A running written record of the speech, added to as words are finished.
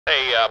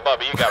Hey,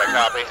 Bubby, you got a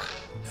copy?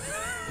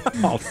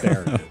 Oh,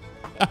 there it is.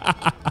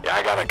 Yeah,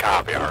 I got a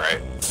copy, all right.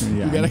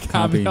 Yeah, You got a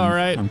copy, all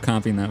right? I'm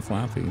copying that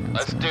floppy.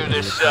 Let's do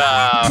this,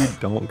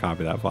 Don't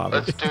copy that floppy.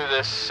 let's do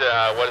this,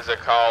 what is it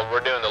called? We're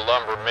doing the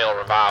lumber mill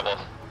revival.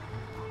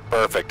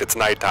 Perfect, it's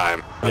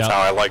nighttime. That's Yep.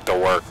 how I like to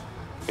work.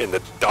 In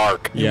the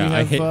dark. Yeah, we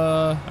I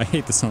have,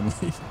 hate the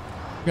sunlight.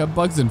 We got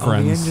Bugs and Oh,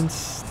 friends. the engine's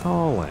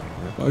stalling.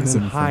 Bugs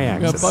in and high friends.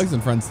 We got axis. Bugs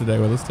and friends today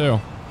with us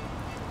too.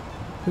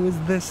 Who is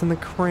this in the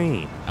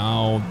crane?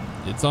 Oh,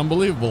 it's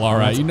unbelievable. All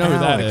right, That's you know who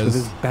that Alex with is.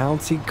 his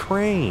bouncy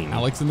crane.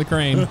 Alex in the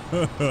crane.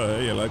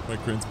 Hey, I like my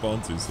cranes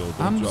bouncy, so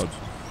don't judge.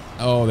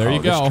 Oh, there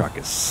you go. This truck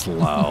is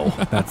slow.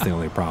 That's the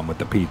only problem with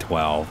the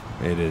P12.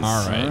 It is.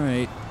 All right. All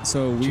right.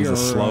 So we She's are a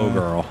slow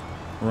girl.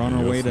 We're on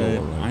our You're way to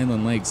slow, right?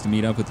 Island Lakes to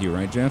meet up with you,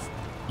 right, Jeff?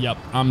 Yep,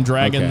 I'm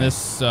dragging Okay.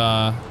 this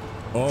truck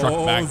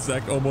back.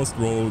 Zach almost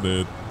rolled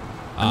it.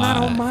 Not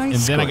on my and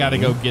then I got to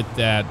go screen. get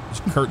that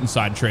curtain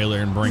side trailer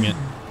and bring it.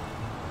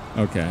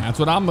 Okay. That's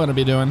what I'm going to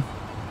be doing.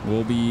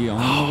 We'll be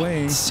on the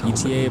way. So many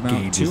ETA about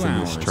gauges 2 in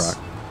hours. this truck.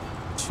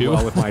 2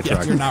 Well, with my Yeah,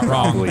 truck, you're not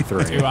wrong. probably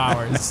 3. 2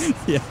 hours.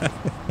 Yeah.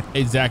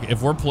 Hey Zach,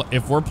 if we're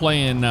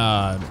playing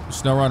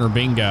SnowRunner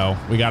Bingo,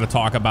 we got to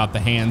talk about the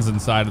hands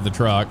inside of the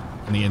truck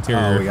and the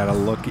interior. Oh, we gotta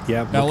look.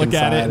 Yep. Gotta look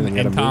at inside it and we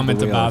gotta move the comment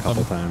wheel about a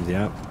couple them. times.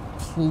 Yep.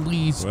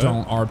 Please What?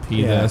 don't RP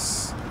Yeah.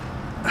 this.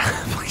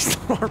 Please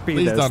don't RP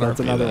Please this. don't That's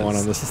RP another this. one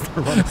on this is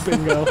the run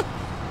bingo.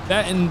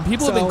 That and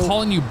people have been So-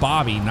 calling you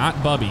Bobby,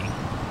 not Bubby.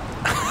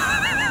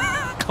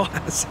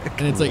 Classic.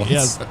 And it's like,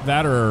 yeah,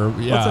 that or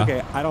yeah. That's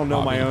okay. I don't know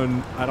Bobby. my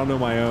own. I don't know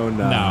my own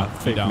No, you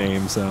fake don't.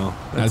 name, so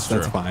That's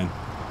that's true. fine.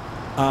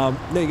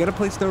 No, you got to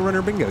play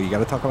SnowRunner Bingo. You got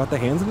to talk about the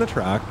hands in the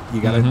truck. You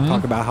got to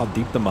talk about how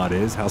deep the mud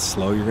is, how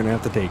slow you're gonna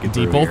have to take it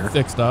Deep through old here.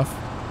 thick stuff.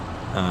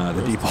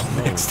 The deep old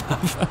thick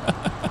stuff.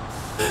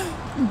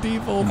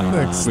 Deep old thick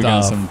We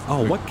got stuff. some.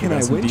 Oh, what can we I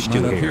got some winch deep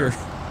to mud up here?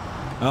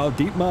 Oh,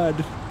 deep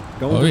mud.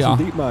 Going Oh, through yeah.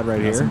 some deep mud right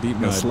Got here. some deep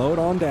Gonna mud. slow it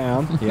on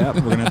down. Yep.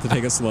 We're gonna have to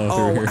take it slow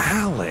Oh, through here.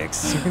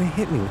 Alex, you're gonna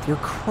hit me with your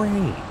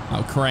crane.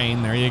 Oh,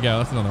 crane. There you go.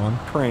 That's another one.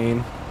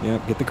 Crane.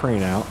 Yep, get the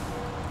crane out.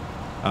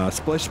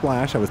 Splish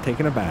splash. I was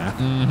taking a bath.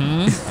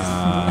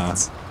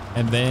 Mm-hmm.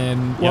 And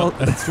then, Well,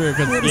 yep, that's true.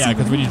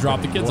 Because when you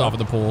drop the kids off at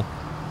the pool.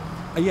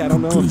 Yeah, I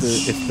don't know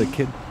if the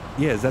kid.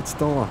 Yeah, is that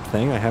still a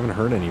thing? I haven't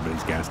heard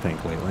anybody's gas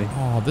tank lately.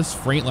 Oh, this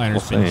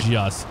Freightliner's We'll been see.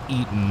 just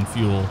eating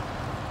fuel.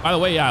 By the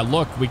way, yeah,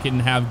 look, we can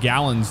have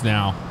gallons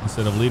now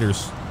instead of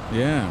liters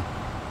Yeah.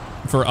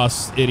 for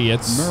us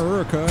idiots.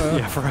 America.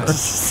 Yeah, for us to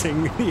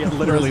sing. Yeah,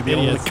 literally the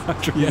only idiots.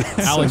 country. Yeah.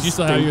 that's Alex, so you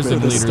still have yours in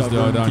stupid. liters,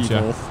 though, don't you?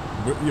 People.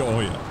 Oh,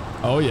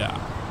 yeah. Oh,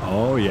 yeah.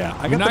 Oh yeah,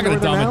 I You're got not the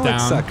gonna dumb Northern it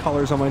Alex down.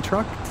 colors on my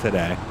truck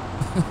today,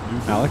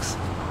 Alex.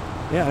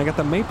 Yeah, I got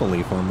the maple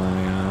leaf on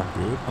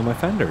Good. my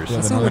fenders. Yeah,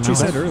 That's the not what Northern you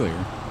said Alex.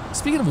 earlier.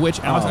 Speaking of which,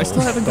 Alex, I Oh,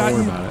 still haven't don't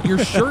worry gotten about it. your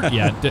shirt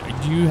yet. Do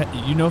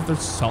you know if they're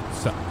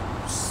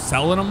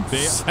selling them? They-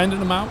 Sending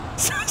them out?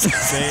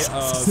 They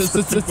are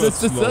super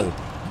slow.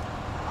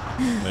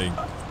 Like,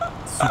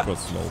 super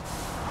slow.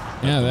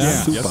 Yeah, they are. Yeah.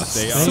 Super Yes,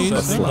 they are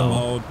super sending them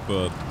slow. out,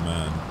 but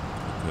man. it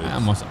I'm takes-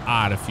 almost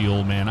out of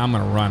fuel, man. I'm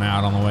going to run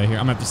out on the way here.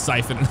 I'm going to have to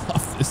siphon it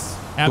off this.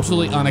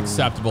 Absolutely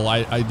unacceptable.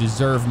 I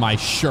deserve my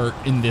shirt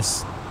in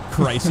this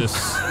crisis.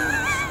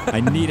 I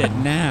need it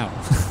now.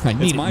 I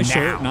need It's it my now.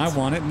 shirt, and I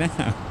want it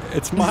now.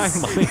 It's my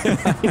money.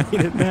 I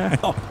need it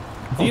now.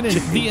 The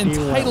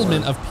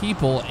entitlement of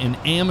people in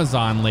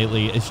Amazon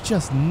lately is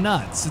just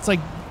nuts. It's like,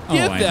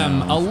 give I them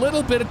know. a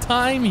little bit of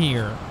time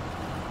here.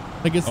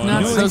 Like, it's Oh,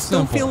 not no, so I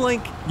still simple. feel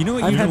like You know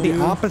what I've you had do?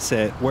 the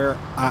opposite, where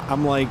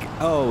I'm like,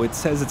 oh, it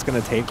says it's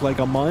gonna take like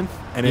a month,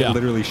 and Yeah. it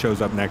literally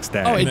shows up next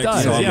day. Oh, it Next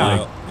does, day,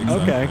 yeah. exactly.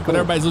 Okay, But cool.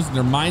 everybody's losing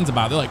their minds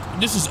about it. They're like,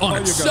 this is gotta be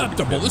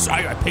unacceptable. This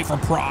kidding I pay for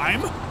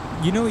Prime.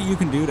 You know what you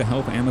can do to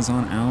help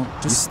Amazon out?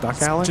 Just stuck,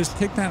 Alex? Just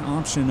pick that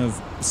option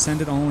of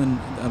send it all in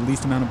the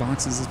least amount of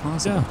boxes as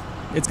possible.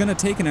 It's gonna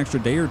take an extra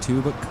day or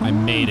two, but come I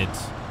on. made it.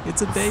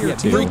 It's a day or Yeah,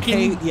 two. be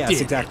okay. Freaking Yes,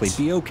 did exactly. it.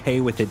 Be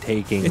okay with it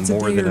taking It's a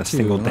more day than or a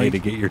single two, day like, to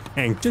get your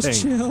tank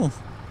Just thing. chill.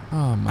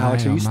 Oh, my.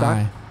 Alex, are oh, you stuck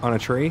my. on a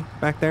tree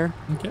back there?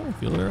 Okay,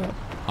 feel her up.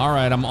 All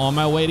right, I'm on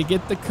my way to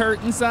get the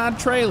curtain side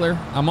trailer.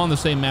 I'm on the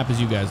same map as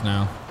you guys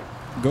now.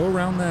 Go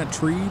around that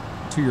tree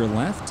to your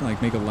left,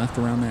 like make a left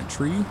around that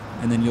tree,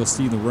 and then you'll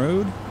see the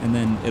road, and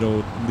then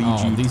it'll lead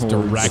you these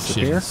towards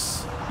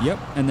directions. Yep,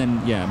 and then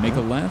yeah, make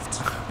a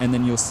left, and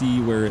then you'll see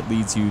where it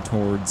leads you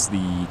towards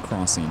the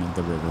crossing of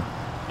the river.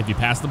 If you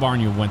pass the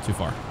barn, you went too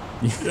far.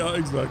 Yeah,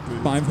 exactly.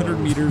 500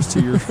 meters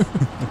to your.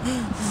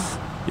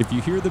 If you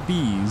hear the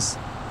bees,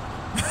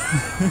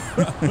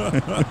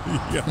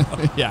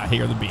 Yeah,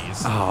 here are the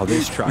bees. Oh,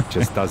 this truck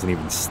just doesn't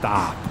even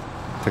stop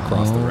to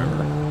cross the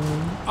river.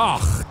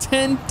 Ugh,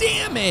 10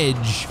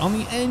 damage on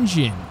the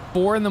engine.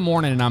 4 in the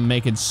morning and I'm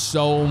making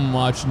so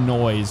much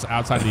noise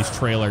outside of these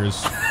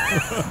trailers.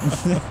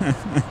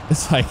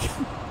 It's like,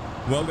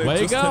 Well, they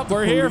wake just had up, the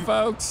we're here, poli-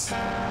 folks.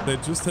 They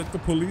just had the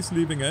police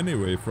leaving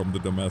anyway from the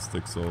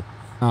domestic, so.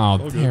 Oh,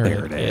 good.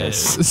 there it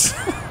is.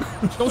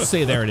 Don't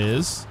say there it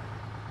is.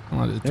 I don't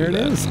want to There do it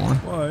that is. anymore.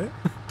 Why?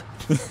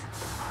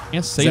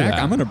 Can't say Zach,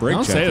 that. I'm gonna brake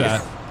Don't check say you.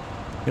 that.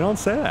 You don't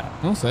say that.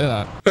 Don't say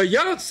that. But you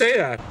don't say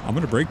that. I'm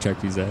gonna brake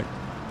check you, Zach.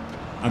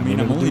 I mean,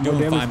 I'm it'll only do more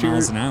doing damage 5 to your-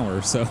 miles an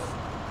hour, so.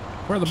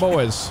 Where are the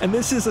boys? And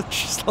this is a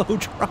slow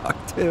truck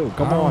too.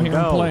 Come I don't on, hear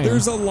 'em go. playing.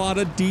 There's a lot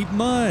of deep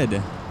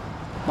mud.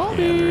 Bobby,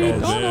 there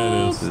is. Oh, there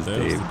it is. This is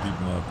There's deep. the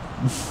deep mud.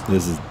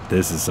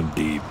 This is some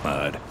deep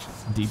mud.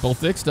 Deep old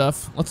thick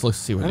stuff. Let's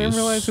see what I it didn't is.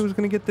 realize it was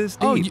gonna get this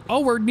deep. Oh,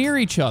 we're near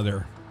each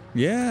other.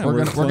 Yeah, We're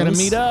gonna close.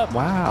 meet up.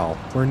 Wow,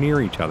 we're near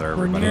each other.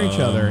 We're Everybody. near each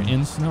other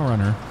in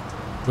SnowRunner,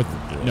 with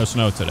no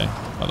snow today,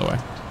 by the way.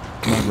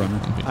 Mud runner.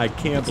 I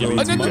can't Oh,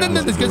 believe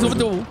no, this guy's over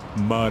the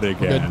mud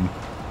again.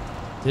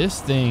 This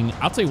thing.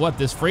 I'll tell you what.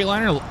 This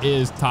Freightliner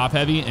is top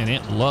heavy and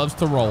it loves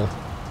to roll.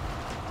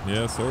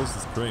 Yeah, so is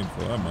this crane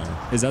for that matter.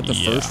 Is that the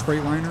Yeah. first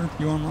Freightliner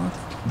you unlocked?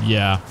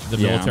 Yeah, the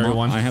military I'm on-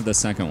 one. I have the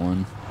second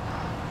one.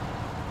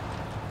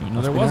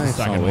 No, there was a nice.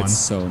 second Oh, one. it's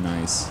so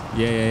nice.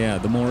 Yeah.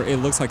 The more it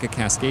looks like a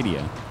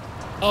Cascadia.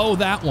 Oh,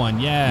 that one.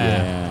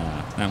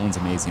 Yeah, that one's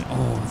amazing.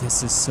 Oh,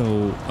 this is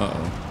so.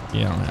 Uh-oh.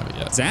 Yeah, I don't have it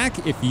yet.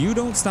 Zach, if you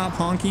don't stop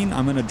honking,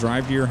 I'm gonna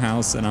drive to your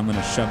house and I'm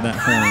gonna shove that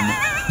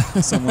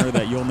horn somewhere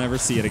that you'll never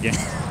see it again.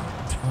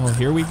 Oh,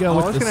 here we go. Oh,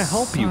 with I was the gonna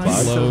help you, side bud.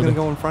 So I was load. gonna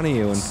go in front of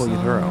you and pull you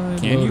through. Side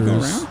Can you go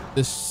loaders. around?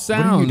 The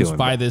sounds doing,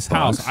 by this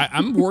house. Bugs?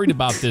 I'm worried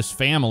about this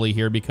family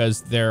here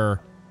because they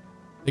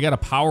got a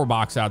power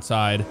box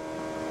outside.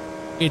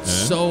 It's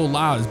so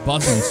loud. It's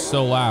buzzing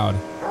so loud.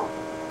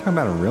 Talking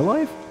about in real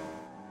life?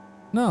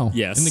 No.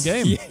 Yes. In the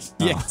game.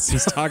 Yes.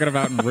 He's talking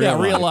about in real Yeah,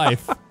 life. real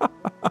life.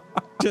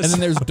 And then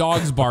there's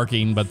dogs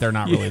barking, but they're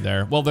not really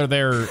there. Well, they're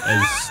there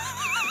as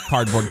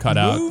cardboard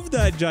cutout. Move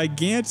that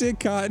gigantic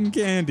cotton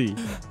candy.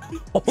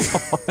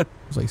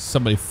 It's like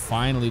somebody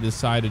finally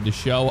decided to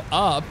show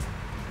up.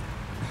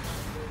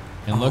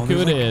 And look who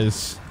there's it like-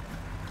 is.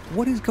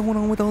 What is going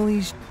on with all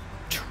these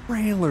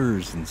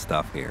trailers and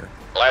stuff here?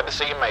 Glad to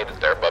see you made it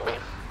there, Bubby.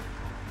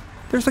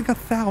 There's like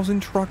 1,000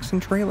 trucks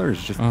and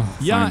trailers just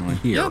Yeah, Finally.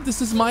 here. yeah,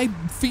 this is my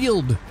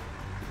field.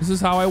 This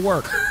is how I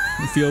work.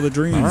 You feel the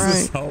dreams.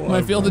 All right.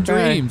 My field of Okay.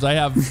 dreams. I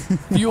have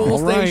fuel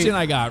All right. station.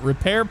 I got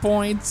repair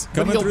points. What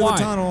Coming do you through want?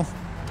 the tunnel.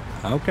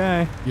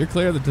 Okay. You're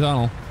clear of the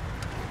tunnel.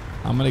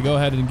 I'm going to go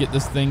ahead and get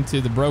this thing to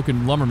the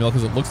broken lumber mill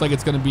because it looks like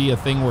it's going to be a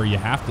thing where you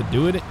have to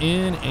do it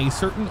in a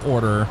certain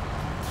order.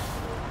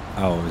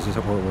 Oh, is this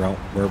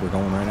where we're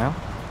going right now?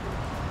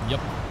 Yep.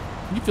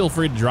 You feel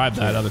free to drive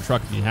that other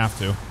truck if you have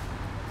to.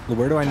 Well,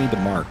 where do I need to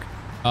mark?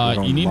 We're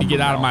going You need to get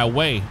lumber out of mill. my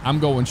way. I'm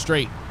going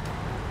straight.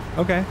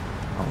 Okay.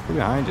 I'll be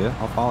behind you.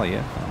 I'll follow you.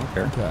 I don't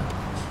care. Okay.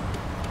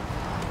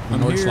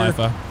 I'm here.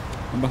 Nordschleife.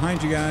 I'm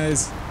behind you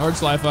guys.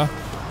 Nordschleife.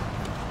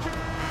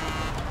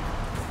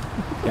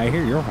 Yeah, I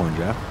hear your horn,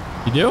 Jeff.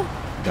 You do?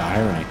 The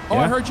irony. Oh,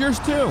 yeah? I heard yours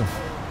too.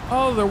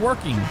 Oh, they're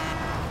working.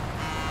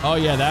 Oh,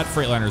 yeah, that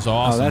Freightliner's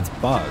awesome. Oh, that's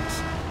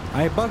Bugs.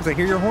 Bugs, I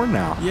hear your horn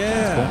now.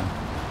 Yeah.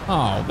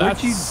 Oh,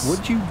 that's...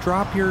 Where'd you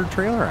drop your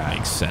trailer at?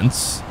 Makes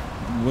sense.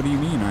 What do you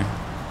mean?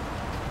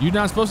 You're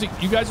not supposed to...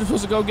 You guys are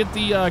supposed to go get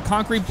the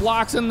concrete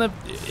blocks and the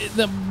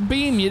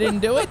beam. You didn't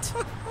do it?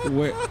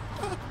 Wait.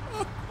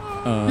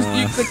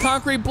 The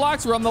concrete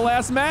blocks were on the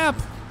last map.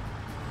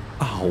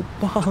 Oh,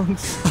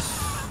 Bugs.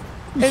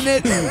 And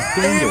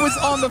it was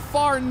on the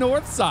far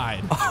north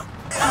side.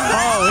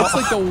 Oh, it's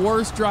like the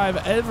worst drive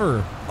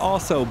ever.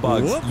 Also,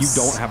 Bugs, Whoops.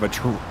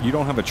 you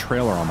don't have a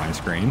trailer on my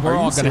screen. We're Are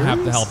all you going to have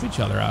to serious? help each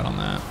other out on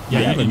that. Yeah,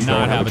 Yeah, you do don't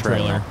not have a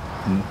trailer.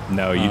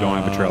 No, you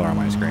don't have a trailer on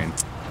my screen.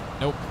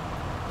 Nope.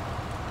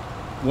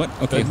 What?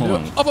 Okay, hold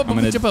on. Up, I'm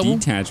going to jump up.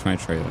 detach my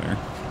trailer.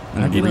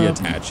 And I'll Back it up.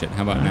 reattach it.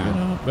 How about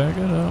now? Back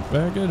it up,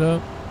 back it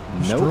up.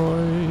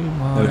 Destroy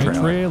my No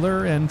trailer.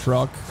 trailer and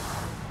truck.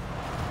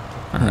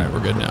 All right, we're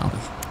good now.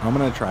 I'm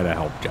going to try to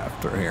help Jeff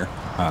through here.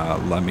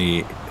 Let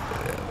me...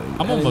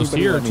 I'm almost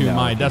anybody here let me to know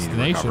my if you need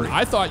destination. recovery.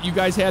 I thought you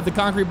guys had the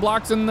concrete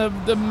blocks and the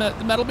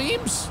metal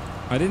beams.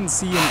 I didn't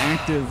see an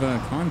active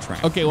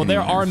contract. Okay, well, there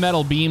anywhere. are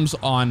metal beams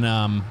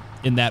on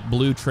in that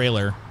blue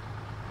trailer,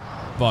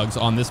 Bugs,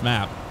 on this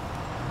map.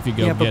 If you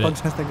go Yeah, but get Bugs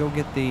it. has to go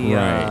get the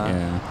Right,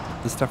 yeah.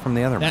 the stuff from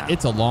the other map.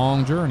 It's a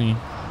long journey.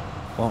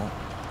 Well,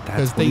 that's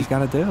 'Cause what he's got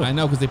to do. I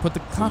know, because they put the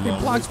concrete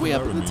long blocks way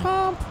up at the journey.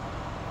 top.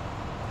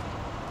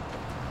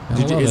 I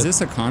love Is it.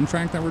 this a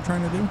contract that we're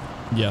trying to do?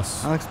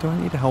 Yes. Alex, do I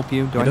need to help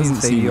you? Do It I need to doesn't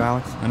save seem- you,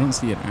 Alex? I don't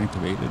see it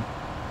activated.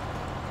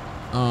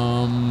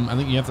 I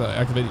think you have to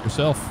activate it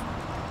yourself.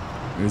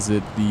 Is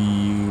it the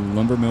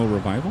lumber mill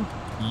revival?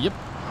 Yep.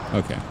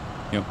 Okay.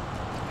 Yep.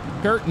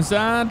 Curtain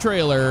side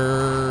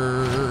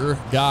trailer.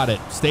 Got it.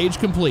 Stage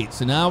complete.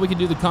 So now we can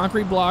do the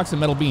concrete blocks and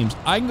metal beams.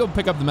 I can go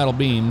pick up the metal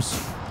beams.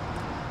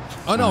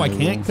 Oh, no, I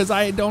can't because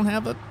I don't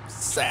have a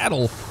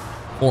saddle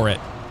for it.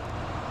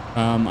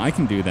 I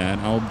can do that.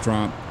 I'll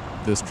drop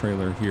this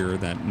trailer here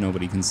that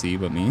nobody can see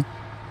but me,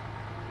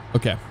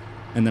 Okay.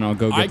 and then I'll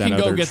go get I that can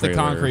other go get the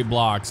trailer. concrete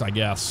blocks, I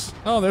guess.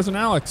 Oh, there's an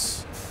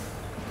Alex.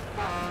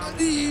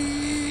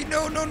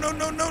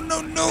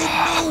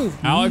 No!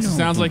 Alex, No,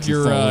 sounds like don't you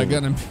you're fall over.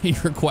 going to be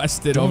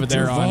requested Don't over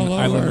there you on fall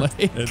Island over.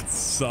 Lake. It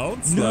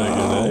sounds No.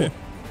 like it,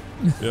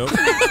 eh?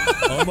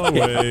 Yep. On my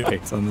way.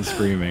 It's on the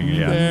screaming.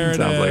 Yeah, There it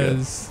sounds like it.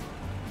 is.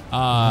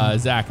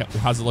 Zach,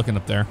 how's it looking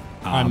up there?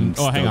 I'm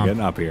still hang on.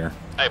 getting up here.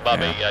 Hey,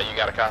 Bubby, Yeah. You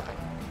got a copy?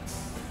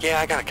 Yeah,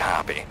 I got a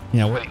copy.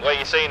 Yeah. What are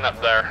you seeing up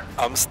there?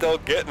 I'm still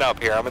getting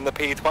up here. I'm in the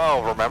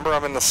P12. Remember,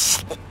 I'm in the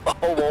slow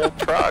old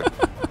truck.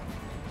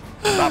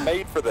 I'm not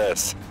made for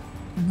this.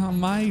 I'm not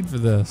made for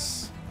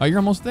this. Oh, you're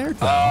almost there,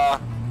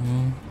 Tom.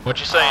 What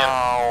you saying?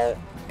 Oh,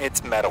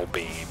 it's metal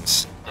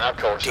beams. Of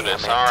course it Damn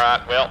is. it. All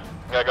right, well,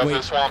 gotta go through Wait.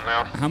 the swamp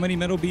now. How many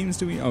metal beams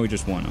do we? Oh,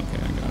 just one.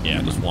 Okay, I got it.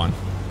 Yeah, just one.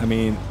 I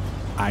mean,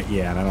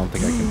 and I don't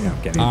think I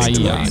can get Ah,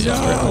 anything yeah, to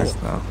yeah. trailers,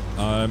 though.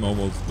 I'm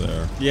almost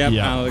there. Yep,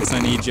 Yeah. Alex, I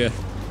need you.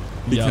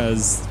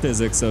 Because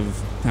physics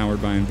of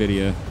powered by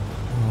NVIDIA.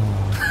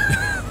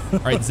 All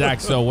right, Zach.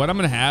 So what I'm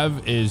gonna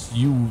have is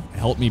you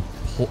help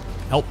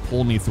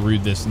pull me through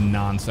this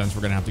nonsense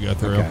we're gonna have to go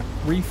through. Okay.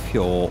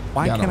 Refuel.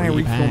 Why Gotta can't I refuel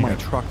repack my it.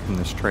 truck from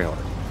this trailer?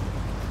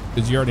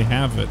 Because you already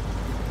have it.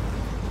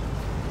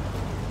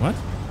 What?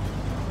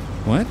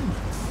 What?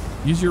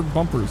 Use your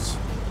bumpers.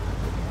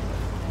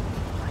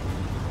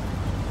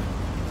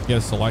 You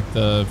gotta select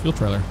the fuel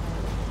trailer.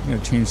 You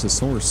gotta change the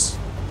source.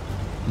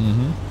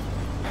 Mm-hmm.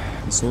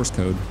 The source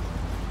code.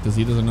 Because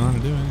he doesn't know how to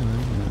do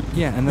anything.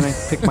 Yeah, and then I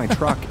pick my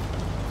truck.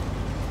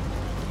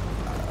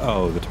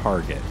 Oh, the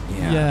target.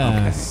 Yeah.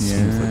 Yes. Okay.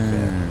 Seems like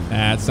that.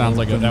 That sounds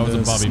like that was a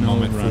Welcome to Bubby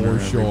moment SnowRunner,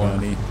 for sure.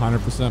 everybody.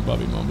 100%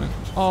 Bubby moment.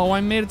 Oh,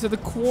 I made it to the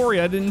quarry.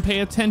 I didn't pay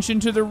attention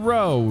to the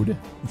road.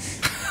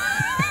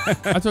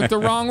 I took the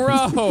wrong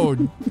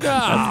road.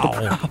 No.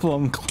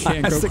 Problem.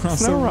 Can't go Classic across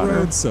the SnowRunner.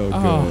 road so good.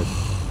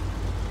 Oh.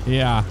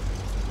 Yeah.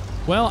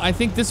 Well, I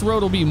think this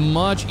road will be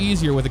much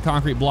easier with the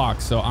concrete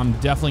blocks, so I'm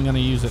definitely going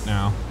to use it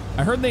now.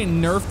 I heard they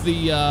nerfed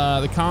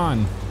the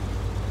con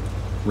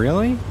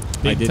Really?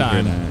 big I did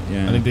time. hear that,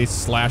 yeah. I think they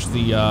slashed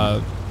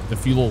the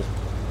fuel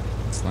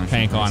Slashing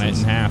tank on it in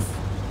prices. half.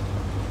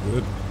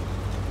 Good.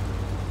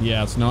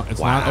 Yeah, it's not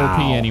Wow. OP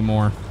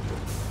anymore.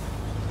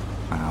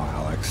 Wow,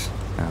 Alex.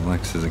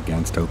 Alex is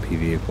against OP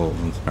vehicles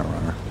in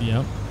SnowRunner.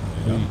 Yep.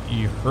 Yeah.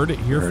 You heard it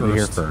here Heard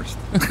it first.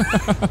 here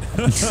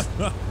first.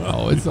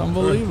 Oh, it's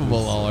unbelievable.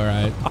 All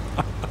right.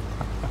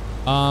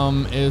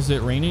 Is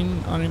it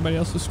raining on anybody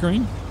else's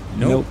screen?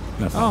 Nope.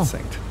 That's Oh. not synced.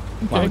 Okay,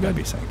 Why would that good.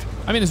 be synced?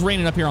 I mean, it's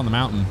raining up here on the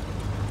mountain,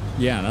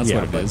 Yeah, that's Yeah,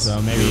 what it but is.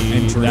 so maybe You're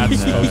entering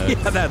that's the-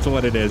 Yeah, that's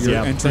what it is. You're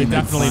Yeah. they entering the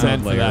definitely cloud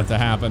meant for layer. that to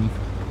happen.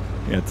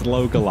 Yeah, it's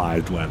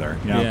localized weather.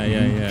 Yeah,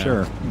 yeah.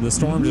 Sure. The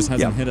storm just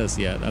hasn't Yep. hit us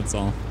yet. That's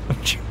all.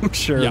 I'm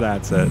sure Yeah.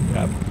 that's it.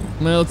 Yep.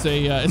 Well,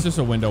 it's just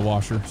a window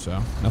washer,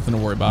 so nothing to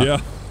worry about. Yeah.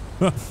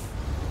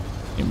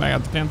 Anybody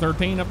got the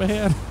 1013 up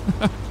ahead?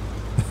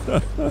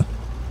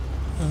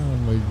 Oh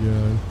my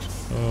god.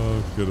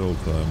 Oh, good old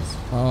times.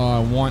 Oh, I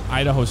want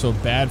Idaho so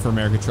bad for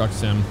American Truck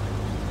Sim.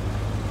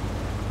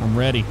 I'm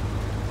ready.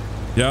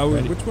 Yeah,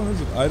 Ready. which one is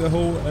it?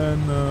 Idaho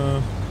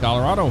and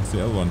Colorado. what's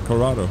the other one?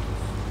 Colorado.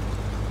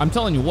 I'm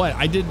telling you what,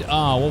 I did,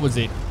 what was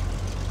it?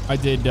 I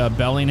did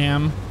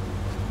Bellingham,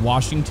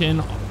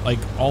 Washington, like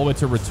all the way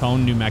to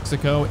Raton, New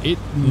Mexico. It,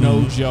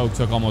 no joke,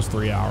 took almost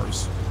 3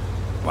 hours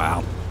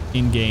Wow.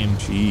 in game.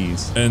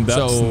 Jeez. And that's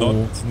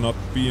So- not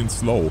being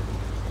slow.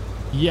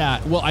 Yeah,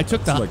 well, I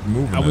took It's like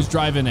moving I was it.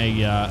 driving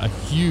a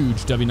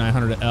huge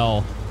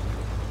W900L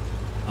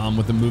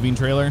with the moving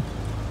trailer.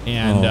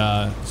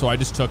 And so I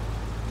just took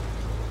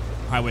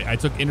I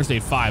took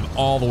Interstate 5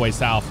 all the way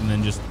south and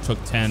then just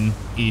took 10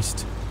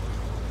 east.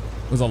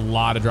 It was a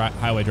lot of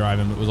highway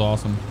driving, but it was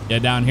awesome. Yeah,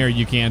 down here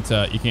you can't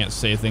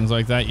say things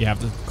like that. You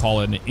have to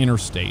call it an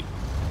interstate.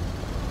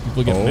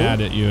 People get mad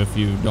at you if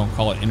you don't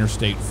call it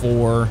Interstate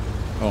 4,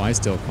 Oh, I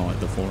still call it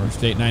the 4.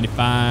 Interstate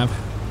 95.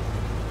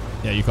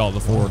 Yeah, you call it the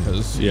 4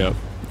 because Yep.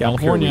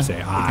 California. We say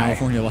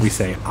California life. we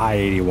say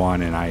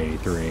I-81 and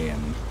I-83,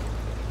 and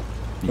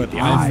But the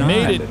I'm I not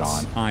made added it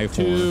on. I-4.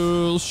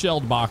 to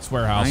Shelled Box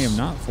Warehouse. I am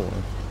not 4.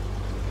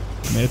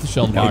 Made it to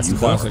Shelled No, Box you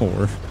Classic.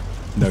 4.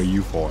 No,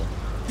 U4.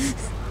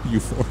 You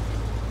 4.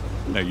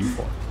 No,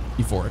 U4.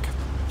 Euphoric.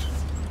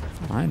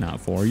 I not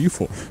 4. You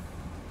 4.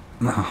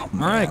 Oh, All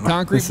right,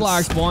 concrete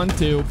blocks. 1,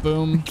 2,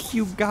 boom.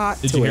 You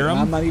got Did to you it, hear and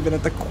 'em? I'm not even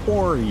at the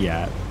quarry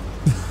yet.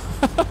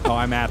 Oh,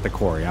 I'm at the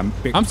quarry. I'm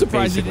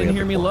surprised you basically didn't at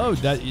hear the me quarry. load.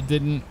 That it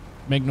didn't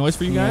make noise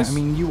for you Yeah, guys? I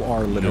mean, you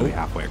are literally Nope.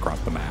 halfway across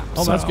the map.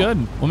 oh, that's so- good.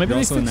 Well, maybe You're they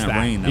also in fixed that that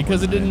rain that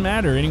because one it didn't night.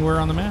 matter anywhere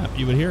on the map.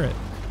 You would hear it.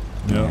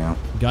 Yeah.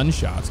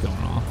 Gunshots going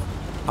off.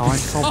 Oh, I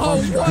saw Oh,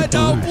 bugs. what?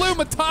 Oh, blew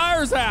my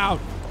tires out.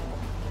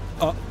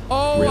 Oh,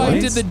 I really?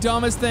 did the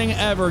dumbest thing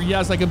ever.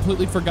 Yes, I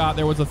completely forgot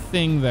there was a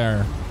thing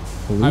there.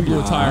 I blew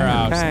a Ah, tire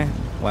out. Okay.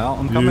 Well,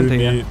 I'm coming to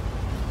you.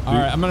 All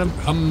right,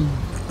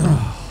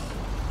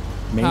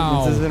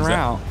 Maintenance is en Zach,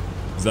 route.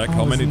 Zach, I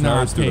how was many not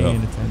tires do you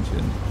paying have?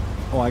 attention.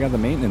 Well, I got the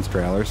maintenance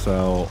trailer,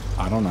 so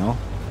I don't know.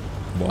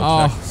 Well,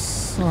 Oh, check.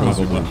 son of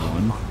a- Probably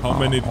One. How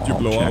many did you I'll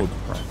blow check.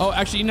 out? Oh,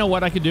 actually, you know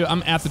what I could do?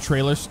 I'm at the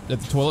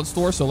toilet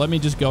store, so let me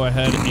just go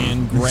ahead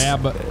and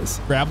grab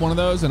one of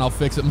those, and I'll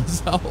fix it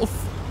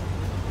myself.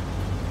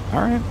 All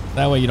right.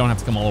 That way, you don't have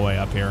to come all the way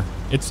up here.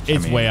 It's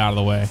mean- way out of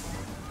the way.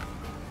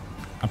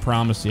 I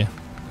promise you,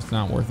 it's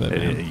not worth it.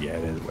 Man. Yeah,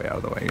 it is way out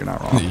of the way. You're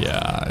not wrong.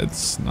 Yeah,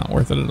 it's not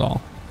worth it at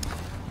all.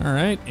 All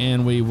right,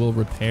 and we will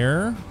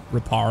reparo.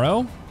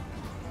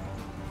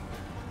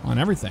 on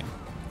everything.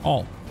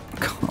 All.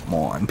 Come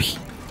on, Pete.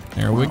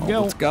 There we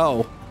go. Let's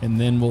go. And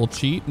then we'll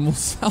cheat and we'll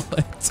sell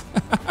it.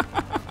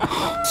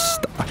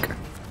 Stuck.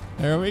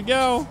 There we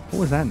go. What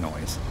was that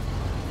noise?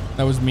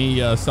 That was me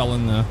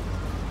selling the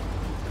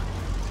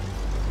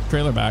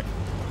trailer back.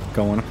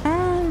 Going.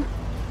 Oh,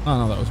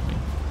 no, that was me.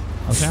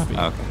 I was happy.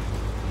 Okay.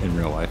 In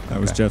real life. That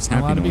was okay. Jeff's I'm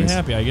happy allowed to be noise.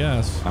 happy, I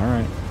guess. All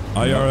right.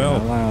 IRL.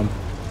 Not allowed.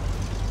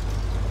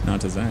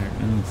 Not to Zach.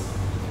 No.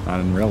 Not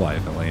in real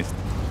life, at least.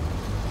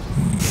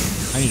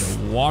 I need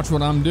to watch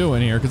what I'm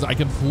doing here because I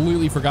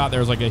completely forgot there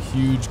was like a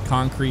huge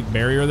concrete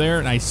barrier there,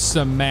 and I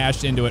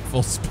smashed into it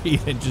full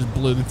speed and just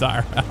blew the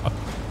tire out.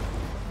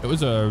 It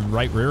was a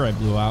right rear I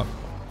blew out.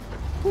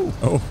 Ooh.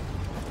 Oh,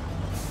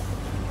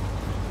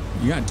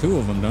 You got 2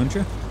 of them, don't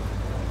you?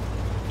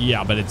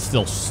 Yeah, but it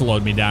still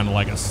slowed me down to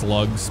like a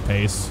slug's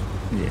pace.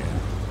 Yeah.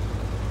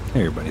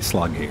 Hey, everybody,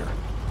 slug here.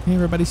 Hey,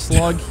 everybody,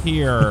 slug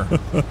here.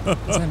 What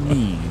does that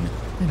mean?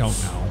 I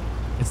don't know.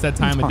 It's that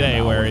time of talking day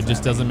about? where What it does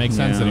just that doesn't make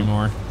sense Yeah.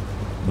 anymore.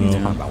 What are you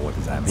Yeah. talking about? What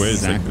does that mean? wait a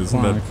Zach second.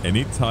 Isn't that o'clock.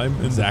 any time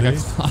in the Zach day?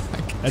 o'clock.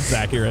 That's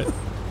accurate.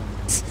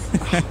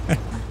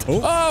 Oh.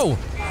 Oh!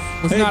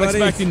 Was Hey, not buddy.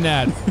 expecting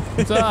that.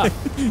 What's up?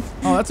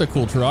 Oh, that's a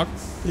cool truck.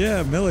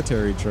 Yeah,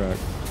 military truck.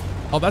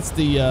 Oh, that's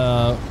the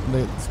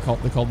they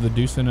called the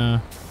Deuce and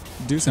a.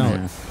 Deuce No, and a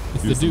half.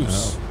 it's Deuce the and a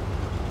Deuce.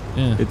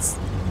 Yeah, It's,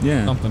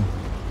 yeah. something.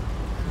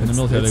 In the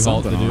military, they it's call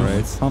it the something, Deuce. all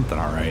right. Something,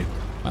 all right.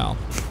 Wow,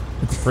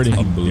 it's pretty.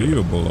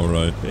 Unbelievable, all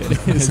right.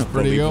 It's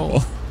pretty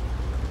cool.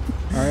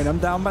 All right, I'm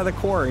down by the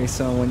quarry,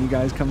 so when you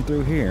guys come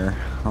through here,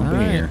 I'll All be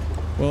right. here.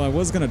 Well, I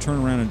was going to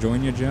turn around and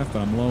join you, Jeff, but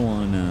I'm low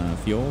on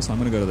fuel, so I'm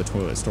going to go to the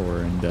toilet store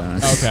and...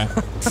 Okay,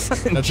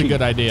 that's a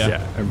good idea. Yeah,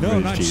 No,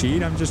 everybody's not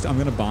cheating. cheat. I'm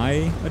going to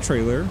buy a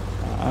trailer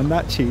I'm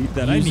not cheat.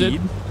 that Use I need.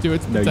 it to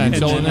its No, use And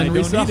potential, then and I then don't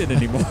resell. need it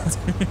anymore.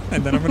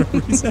 And then I'm going to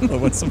resell it.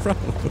 What's the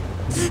problem?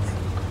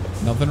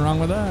 Nothing wrong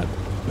with that.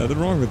 Nothing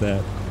wrong with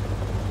that.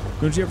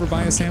 Don't you ever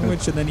buy a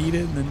sandwich and then eat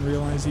it and then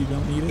realize you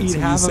don't need it? Eat so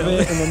you half of sell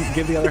it and then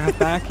give the other half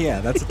back. Yeah,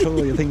 that's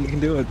totally a thing you can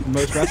do at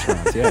most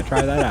restaurants. Yeah,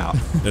 try that out.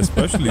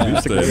 Especially these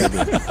That's a great days.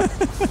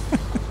 idea.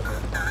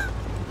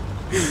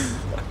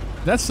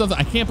 That's something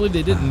I can't believe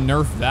they didn't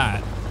nerf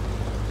that.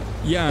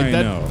 Yeah, Like, I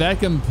that know. that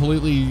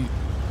completely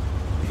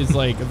is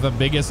like the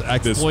biggest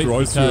exploit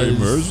Destroys your because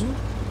immersion.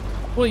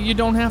 well, you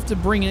don't have to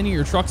bring any of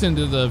your trucks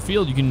into the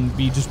field. You can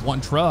be just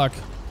one truck,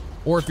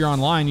 or if you're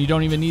online, you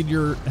don't even need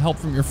your help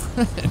from your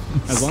friends.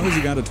 As long as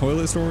you got a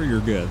toilet store, you're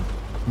good.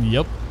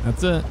 Yep,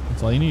 that's it.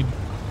 That's all you need.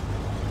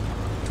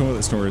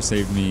 Toilet store has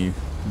saved me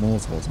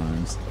multiple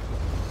times.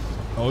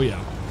 Oh yeah,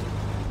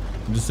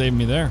 it just saved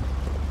me there.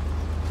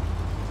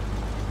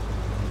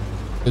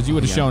 Because you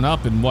would have Yeah. shown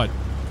up and what?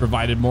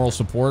 Provided moral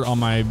support on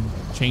my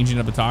changing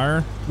of a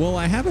tire? Well,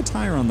 I have a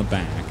tire on the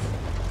back,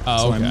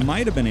 Oh, so okay. I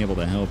might have been able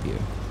to help you.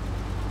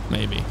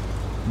 Maybe.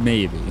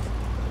 Maybe.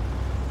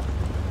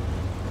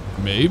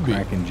 Maybe.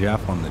 Tracking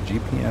Jeff on the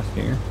GPS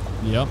here.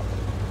 Yep.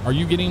 Are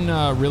you getting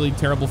really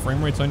terrible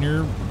frame rates on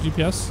your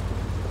GPS?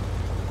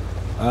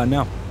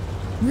 No.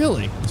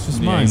 Really? It's just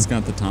Yeah, mine. he's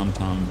got the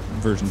TomTom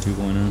version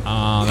 2.0.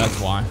 That's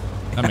why.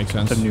 That makes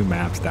sense. The new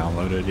maps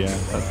downloaded. Yeah.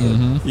 That's it.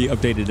 Mm-hmm. He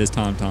updated his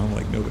TomTom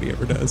like nobody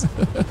ever does.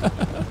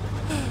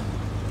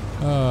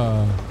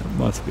 That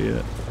must be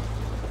it.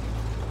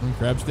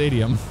 Crab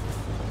Stadium.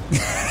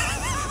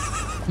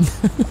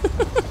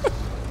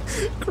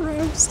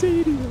 Crab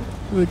Stadium.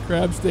 The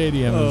Crab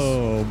Stadium.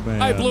 Oh,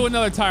 man. I blew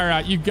another tire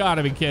out. You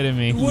gotta be kidding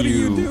me. What are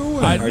you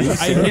doing? I, Are you I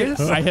serious?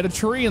 hit a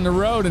tree in the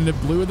road and it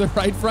blew the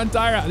right front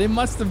tire out. They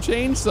must have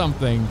changed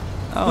something.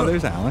 Oh,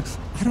 there's Alex.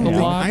 I don't A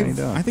think lot.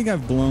 I think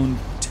I've blown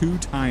 2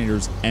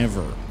 tires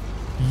ever.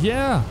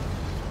 Yeah.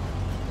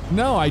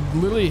 No, I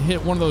literally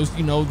hit one of those,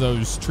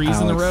 those trees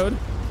in the Alex. road.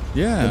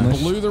 Yeah.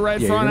 Goodness. Blew the right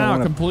Yeah, you're front gonna out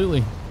wanna-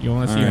 completely. You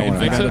want to All see if right, you can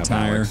wanna fix I got it? a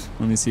tire. Alex.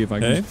 Let me see if I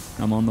can. Hey?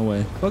 I'm on the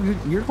way. Look,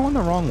 you're going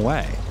the wrong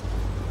way.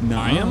 No,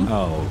 I am?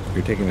 Oh,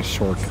 you're taking a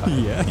shortcut.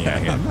 Yeah, Yeah.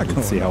 I'm not Let's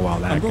going. see how well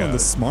that I'm going the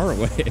goes. smart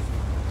way.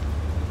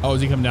 Oh,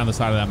 is he coming down the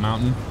side of that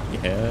mountain?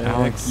 Yeah,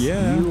 Alex,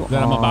 yeah, you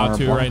That I'm about are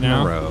to blocking right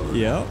now? the road.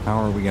 Yep. How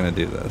are we gonna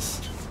do this?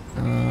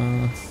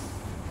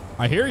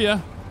 I hear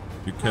you.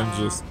 You can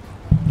just.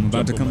 I'm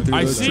about to come through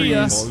I those see trees.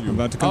 ya. I'm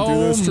about to come through Oh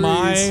those trees.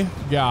 my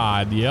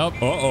God. Yep.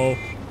 Uh-oh.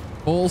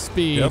 Full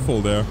speed.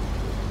 Careful there.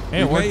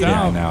 Hey, it worked made it.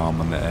 Yeah, out. now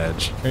I'm on the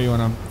edge. Here, you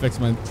want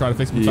to try to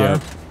fix my Yeah.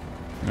 tire?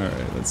 All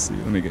right, let's see.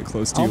 Let me get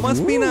close to Oh, you.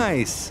 must be Woo.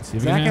 nice. See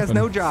if it Zach can has happen.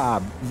 no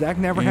job. Zach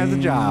never has a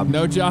job.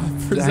 No job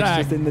for Zach's Zach.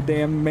 just in the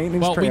damn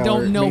maintenance Well, we trailer,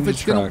 don't know if maintenance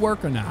it's going to truck.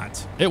 work or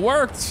not. It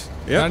worked.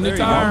 Yep, Got a new there you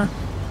go. tire.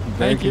 Very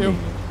Thank you.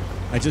 convenient.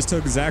 I just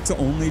took Zach's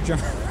only job.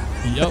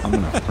 Yep. I'm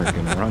gonna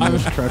freaking run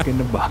this truck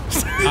into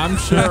bus. I'm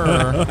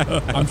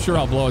sure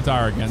I'll blow a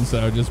tire again,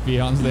 so just be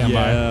on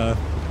standby. Yeah,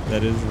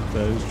 that is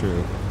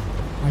true.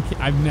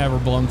 I've never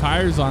blown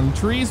tires on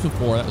trees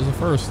before. That was the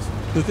first.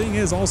 The thing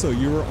is, also,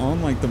 you were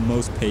on like the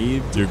most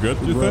paved You good,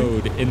 you think?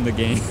 road in the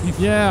game.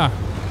 Yeah.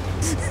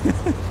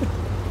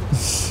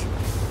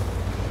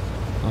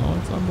 Oh,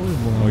 it's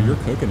unbelievable. Oh, you're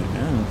cooking it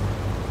now.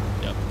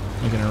 Yep.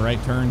 Making a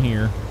right turn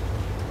here.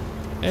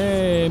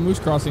 Hey, Moose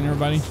Crossing,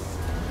 everybody.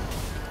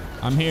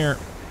 I'm here.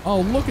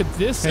 Oh, look at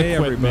this Hey,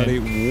 equipment.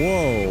 everybody.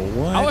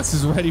 Whoa, what? Alex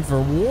is ready for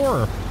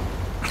war.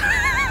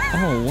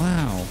 Oh,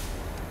 wow.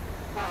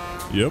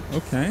 Yep.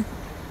 Okay.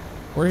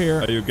 We're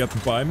here. Are you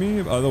getting by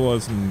me?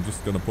 Otherwise, I'm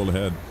just gonna pull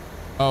ahead.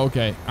 Oh,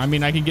 okay. I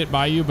mean, I can get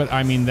by you, but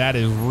I mean, that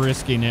is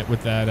risking it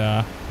with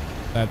that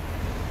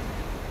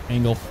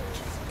angle.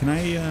 Can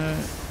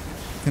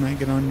I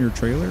get on your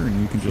trailer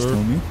and you can just Sure.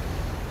 tow me?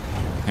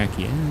 Heck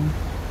yeah.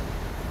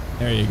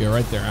 There you go,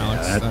 right there,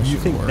 Alex. Yeah, That you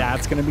should think work.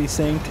 that's going to be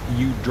synced?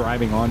 You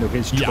driving onto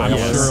his Yeah, trailer?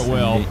 I'm sure it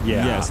will.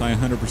 Yeah. Yes, I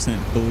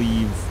 100%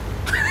 believe.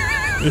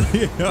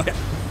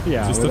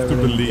 Yeah. Just have with to everything-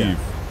 believe. yeah.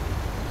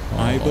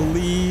 I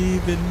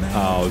believe in magic.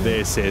 Oh,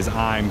 this is,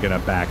 I'm going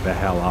to back the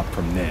hell up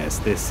from this.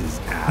 This is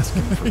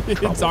asking for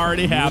trouble. It's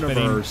already from the happening.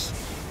 universe.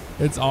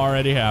 It's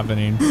already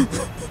happening.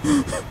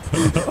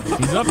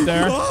 He's up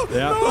there. Yep,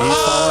 he's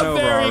falling over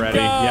there he already.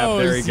 Yep,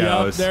 there he goes. Yep,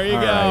 goes. there you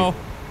All go. right.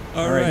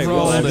 All right, well,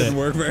 rolled that it. didn't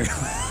work very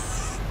well.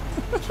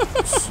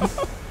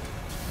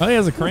 Oh, he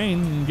has a crane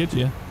and get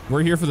you.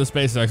 We're here for the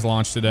SpaceX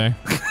launch today.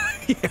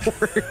 Yeah,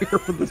 we're here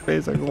for the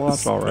SpaceX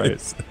launch. All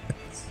right.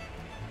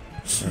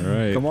 All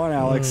right. Come on,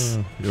 Alex.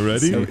 You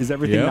ready? So is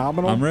everything Yep,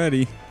 nominal? I'm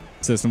ready.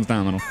 System's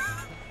nominal.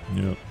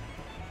 Yeah.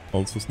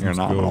 All systems You're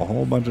nominal a go.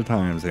 whole bunch of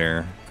times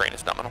here. Crane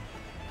is nominal.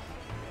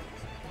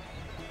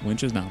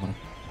 Winch is nominal.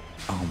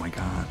 Oh my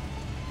God.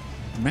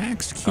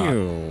 Max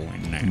Q.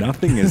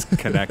 Nothing is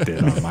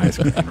connected on my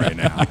screen right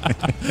now.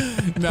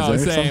 No,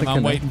 Is there same. something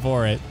I'm waiting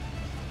for it.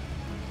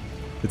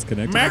 It's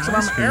connected. Maximum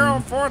on my screen.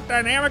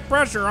 aerodynamic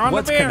pressure on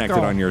What's the vehicle.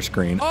 connected on your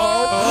screen?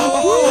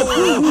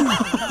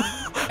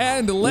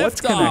 And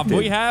What's lift off. connected?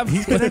 We have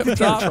He's connected lift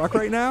to the off truck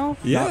right now?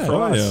 Yeah. Not for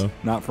Oh, us. yeah.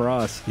 Not for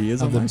us. He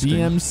is of on the my screen.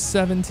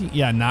 BM17.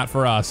 Yeah, not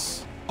for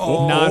us.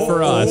 Not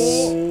for us.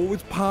 Oh,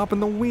 it's popping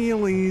the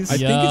wheelies. I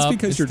think it's Yup,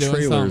 because it's your doing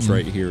trailer's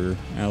something. right here,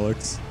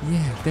 Alex.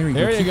 Yeah, there you go.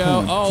 There you Keep go.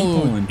 pulling. Oh,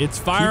 Keep pulling. it's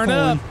Keep firing pulling.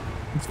 up.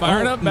 It's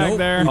firing up back nope,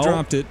 there. We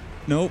dropped it.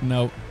 Nope.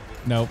 Nope.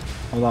 Nope.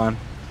 Hold on.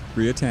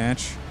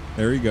 Reattach.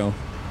 There you go.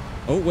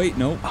 Oh, wait,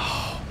 nope.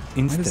 Why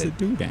does Instant it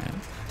do that?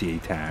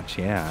 detach.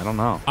 Yeah, I don't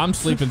know. I'm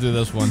sleeping through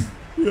this one.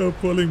 You're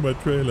pulling my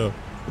trailer.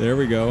 There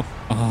we go.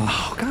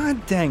 Oh,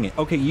 God dang it.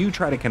 Okay, you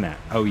try to connect.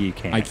 Oh, you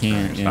can't. I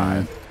can't, Turns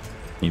yeah. 5.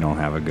 You don't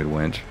have a good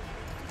winch.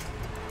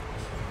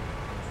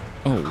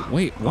 Oh,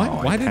 wait, what? Oh,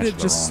 I Why did attached it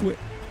the just wrong- switch?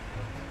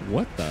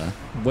 What the?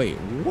 Wait,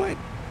 what?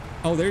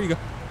 Oh, there you go.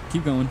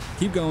 Keep going.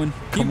 Keep going.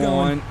 Keep Come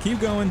going. on. Keep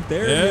going.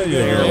 There There you you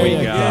go. go. There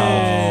we go.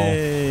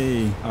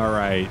 Yay. All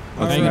right.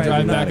 All Now you can right,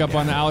 drive do back that up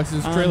on again.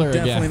 Alex's I'm trailer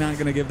definitely again. not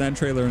going to give that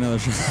trailer another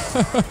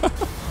shot.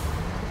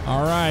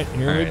 All right,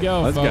 here All we right,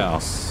 go, let's go.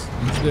 folks.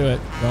 Let's do it.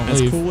 Don't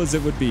As leave. cool as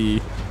it would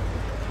be,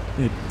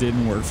 it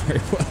didn't work very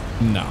well.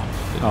 No.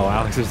 Oh,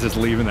 Alex is just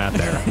leaving that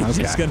there. He's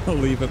Okay. just going to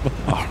leave it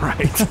behind. All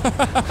right.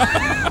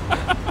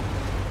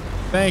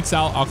 Thanks.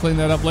 I'll clean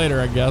that up later,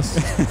 I guess.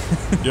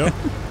 Yep.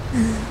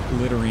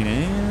 Littering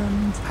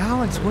and...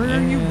 Alex, where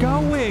are you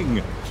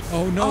going?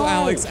 Oh, no, Oh.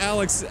 Alex.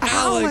 Alex.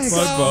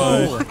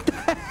 No.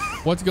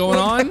 What's going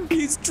on?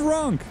 He's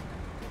drunk.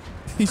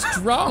 He's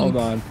drunk. Hold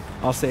on.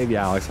 I'll save you,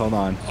 Alex. Hold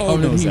on. Oh,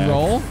 no, did he Zach.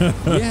 roll?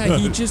 Yeah,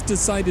 he just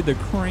decided to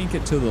crank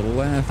it to the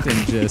left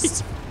and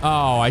just...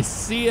 Oh, I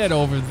see it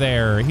over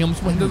there. He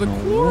almost went to the I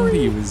don't know what he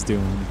quarry. was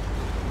doing.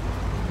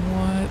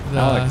 What the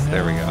Alex,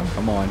 there we go. hell?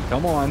 Come on.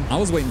 Come on. I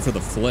was waiting for the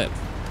flip.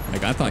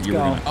 Like, I thought you were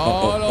go. going to...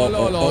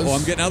 Oh,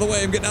 I'm getting out of the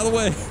way. I'm getting out of the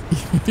way.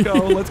 Let's go.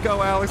 Let's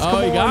go, Alex. Oh,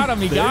 Come he on. got him.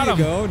 He There got you him.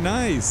 go.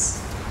 Nice.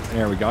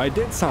 There we go. I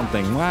did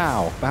something.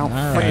 Wow. About All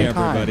right. Hey, freaking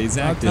time. everybody.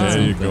 Zach did About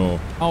There you something. go.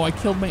 Oh, I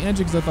killed my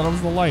engine because I thought it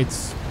was the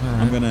lights. All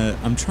right.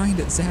 I'm trying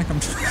to get out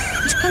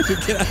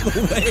of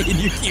the way and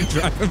you keep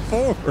driving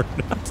forward.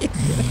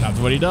 That's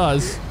what he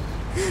does.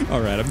 All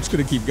right, I'm just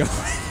going to keep going.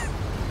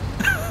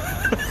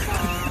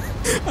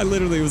 I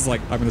literally was like,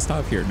 I'm going to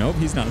stop here. Nope,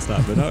 he's not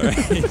stopping. All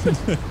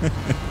right.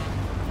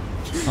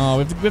 Oh,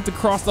 we have to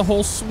cross the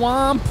whole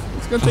swamp.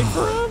 It's gonna take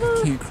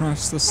forever. Can't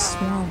cross the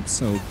swamp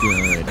so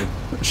good.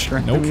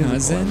 Shrek Nope. the musical,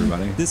 Cousin,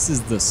 everybody. this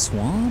is the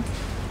swamp?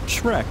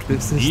 Shrek,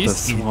 this is the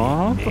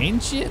swamp.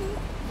 Mansion.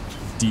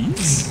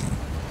 Dees?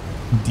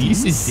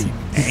 This is the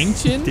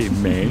mansion. The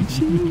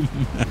mansion?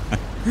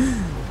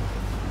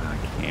 I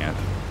can't.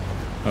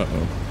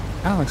 Uh-oh.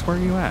 Alex, where are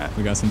you at?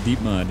 We got some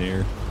deep mud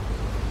here.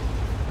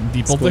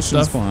 Deep old thick Splish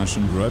and stuff.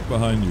 splashing. Right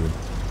behind you.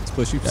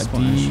 Splishy Got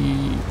splash.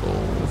 deep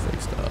old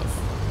thick stuff.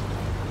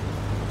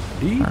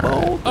 Deep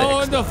old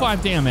Oh, thick no, stuff.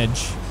 5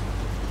 damage.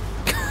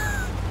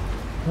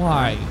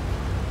 Why?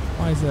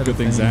 Why is that? Good a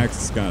thing thing?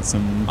 Zach's got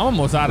some... I'm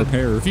almost out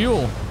Repair. of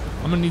fuel.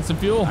 I'm gonna need some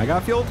fuel. I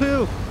got fuel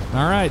too.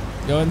 All right,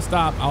 go ahead and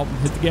stop. I'll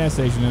hit the gas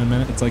station in a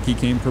minute. It's like he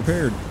came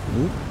prepared.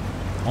 Oop.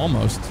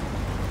 Almost.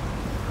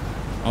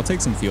 I'll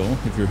take some fuel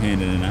if you're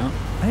handing it out.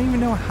 I don't even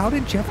know, how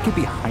did Jeff get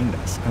behind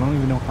us? I don't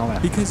even know how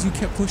that Because you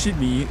kept pushing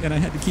me and I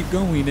had to keep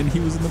going and he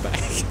was in the back.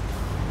 happened.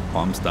 Oh,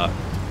 I'm stuck.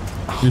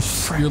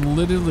 You're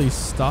literally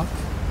stuck.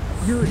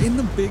 You're in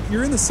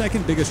the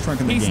second biggest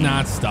trunk in the He's game.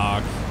 not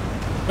stuck.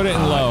 Put it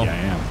in low. Yeah, I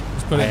am.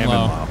 Just put I it in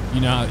am low.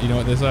 You know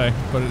what they say.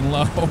 Put it in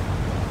low.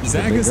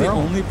 Zach big is the girl.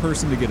 only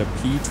person to get a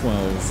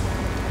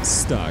P12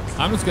 stuck.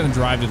 I'm just gonna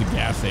drive to the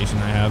gas station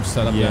I have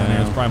set up Yeah, down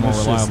there. It's probably more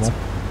let's reliable.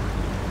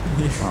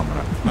 just-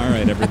 All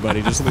right,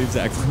 everybody, just leave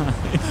Zach behind.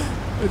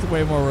 It's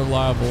way more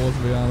reliable, let's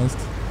be honest.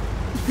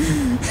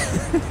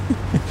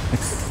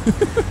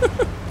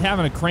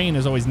 Having a crane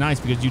is always nice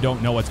because you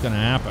don't know what's going to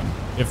happen.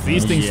 If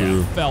these things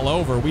fell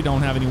over, we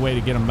don't have any way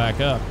to get them back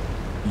up.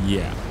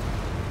 Yeah.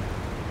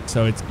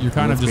 So you're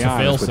kind of just a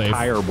fail-safe.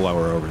 Tire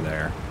blower over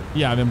there.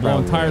 Yeah, I've been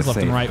blowing Probably tires left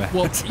and right. safe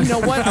Well, you know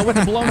what? I wouldn't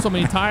have blown so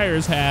many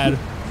tires had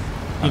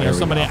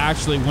somebody go.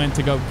 actually went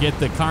to go get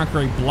the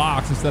concrete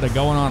blocks instead of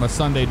going on a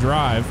Sunday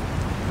drive.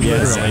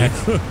 Yes,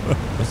 Literally.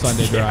 A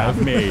Sunday drive.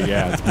 Yeah, me.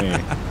 Yeah, it's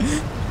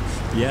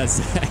me.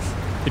 Yes, Zach.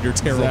 In your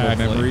terrible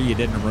memory, you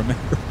didn't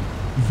remember.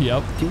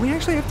 Yep. Do we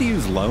actually have to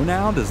use low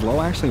now? Does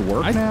low actually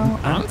work now?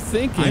 I'm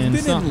thinking I've been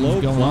in something's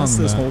low going plus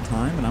on this with whole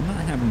time, and I'm not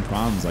having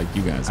problems like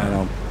you guys are. I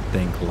don't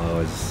think low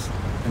is.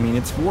 I mean,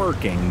 it's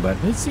working,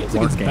 but that. It seems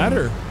like it's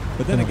better.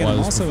 But then than again, it I'm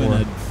was also before.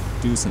 in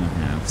a deuce and a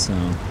half, so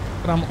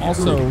But I'm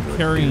also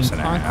carrying deuce and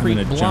a half. I'm in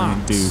concrete a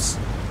giant blocks. deuce.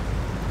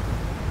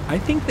 I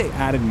think they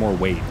added more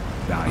weight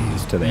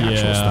values to the actual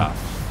Yeah.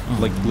 stuff,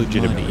 like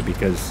legitimately, money.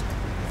 because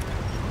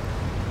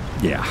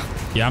yeah.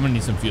 Yeah, I'm gonna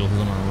need some fuel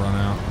because I'm gonna run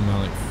out. I'm gonna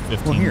like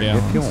 15 Well, here,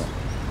 gallons. get fuel.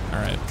 All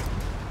right.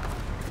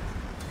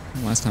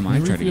 Last time I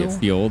tried to get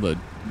fuel, the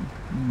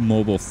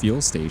mobile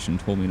fuel station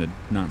told me to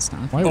not stop.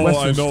 White Oh,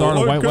 Western I know. Star to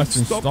I White can't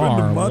Western stop in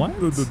Star. the mud.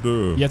 What?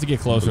 You have to get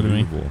closer to me.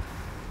 Unbelievable.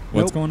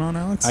 What's Nope. going on,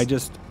 Alex? I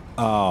just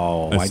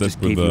I said just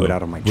with gave the, you it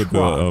out of my with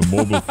truck. the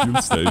mobile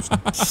fuel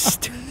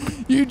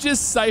station. You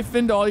just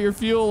siphoned all your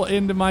fuel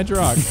into my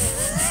truck.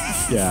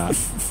 Yeah.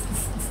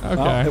 Okay.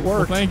 Well, it worked.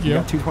 Well, thank you.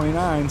 Got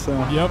 229, so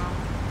Yep.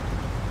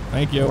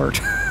 Thank you. it worked.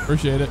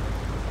 Appreciate it.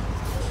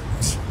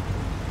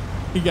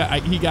 He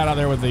got out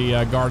there with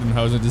the garden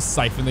hose and just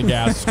siphoned the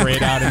gas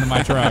straight out into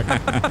my truck.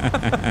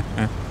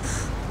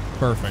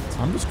 Perfect.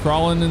 I'm just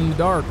crawling in the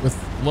dark with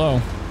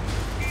low.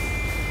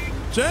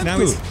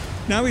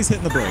 Now he's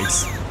hitting the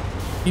brakes.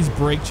 He's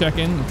brake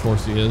checking. Of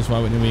course he is. Why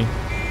wouldn't he be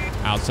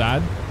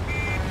outside?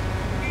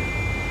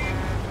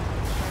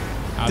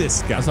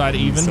 This guy outside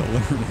needs even. to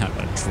learn how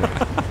to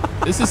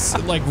drive. This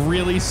is like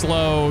really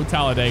slow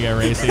Talladega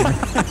racing.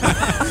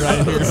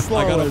 Right here.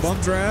 I got a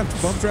bump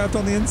draft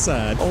on the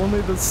inside.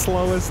 Only the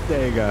slowest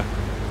Dega.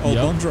 Oh,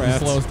 Yep, bump draft.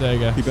 the slowest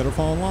Dega. You better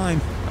fall in line.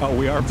 Oh,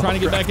 we are I'm trying to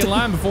get back in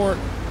line before.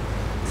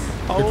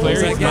 Oh, clear.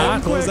 Close It's that gap.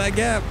 not. Close that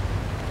gap.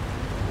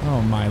 Oh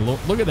my!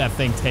 Look at that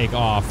thing take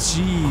off.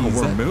 Jeez,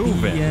 we're that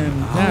moving.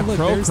 BM. That look,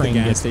 pro there's the crane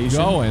gas gets station.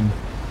 going.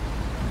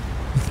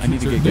 I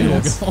need to get Dude,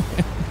 gas. going.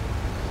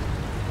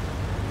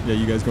 Yeah,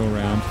 you guys go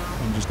around.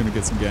 I'm just gonna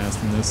get some gas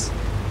from this.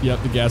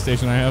 Yep, the gas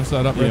station I have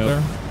set up right Yep.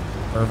 there.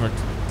 Perfect.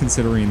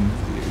 Considering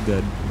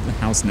the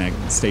house neck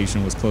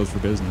station was closed for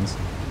business.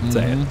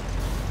 Say it.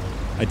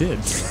 I did.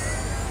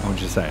 Why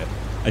don't you say it?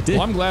 I did.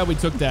 Well, I'm glad we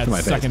took that To my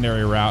face.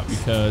 secondary route I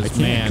because, can't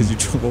man, because you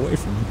drove away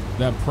from it.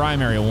 that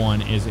primary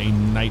one is a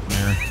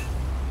nightmare.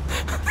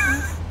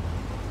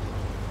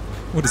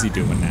 What is he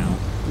doing now?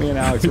 Me and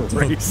Alex are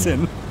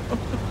racing.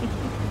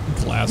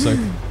 Classic.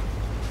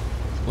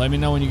 Let me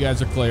know when you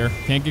guys are clear.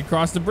 Can't get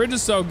across the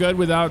bridges so good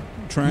without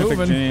Traffic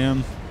moving.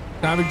 jam.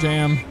 Traffic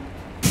jam.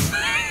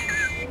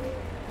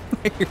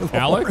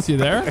 Alex, you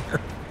there?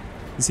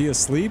 Is he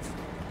asleep?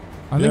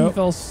 I think he Yep.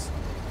 fell.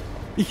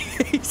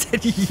 He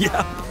said,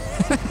 "Yeah."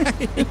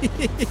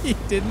 He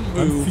didn't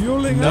I'm move.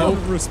 fueling No up.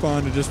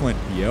 responded. Just went.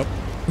 Yep.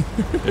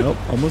 Yep.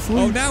 Almost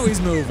Oh, now he's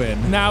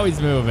moving. Now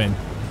he's moving.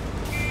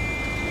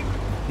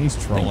 He's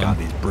trolling. Thank God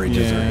these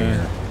bridges are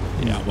here.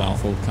 Yeah, well,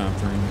 Waffle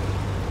coptering.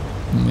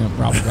 yeah,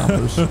 probably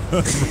gompers.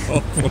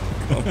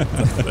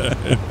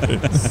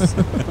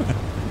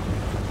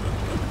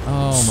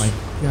 Oh my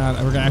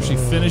God, we're gonna actually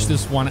finish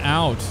this one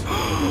out.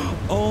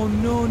 Oh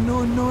no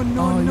no no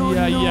no Oh no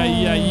yeah,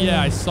 no!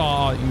 yeah. I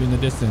saw you in the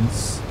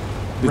distance.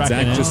 Did wrecking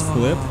Zach it. just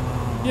flip?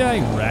 Yeah,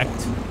 he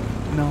wrecked.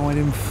 No, I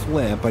didn't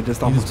flip. I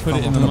just You almost just put fell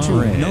it in off the the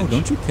mud. bridge. No,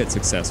 don't you pit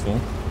successful.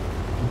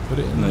 Put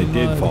it in No, the they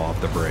did mud. fall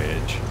off the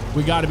bridge.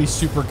 We got to be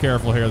super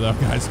careful here, though,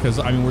 guys, because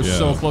I mean we're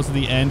so Yeah. close to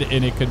the end,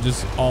 and it could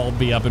just all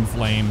be up in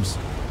flames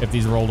if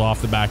these rolled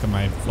off the back of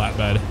my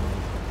flatbed.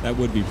 That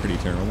would be pretty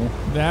terrible.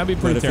 That'd be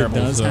pretty but if terrible.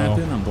 it does so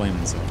happen, I'm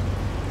blaming Zach.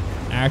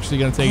 actually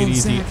gonna take it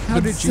easy. Zach, how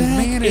But did you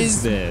Zach manage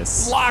is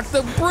this? Block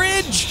the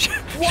bridge.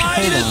 Why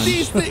Hold does on.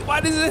 these things? Why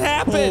does it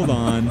happen? Hold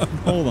on.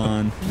 Hold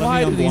on.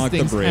 Why do Let me these unblock the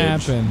things bridge.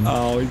 happen?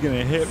 Oh, he's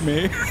gonna hit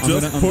me. I'm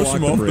Just gonna push unblock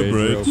him the off the bridge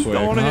real bridge. quick.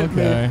 Don't hit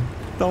Okay. me.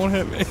 Don't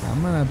hit me.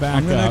 I'm gonna back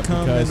I'm gonna up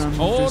come because and I'm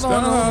hold just-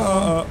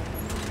 on.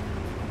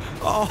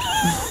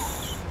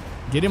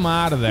 Get him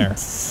out of there.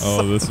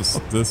 Oh,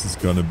 this is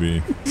gonna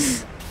be.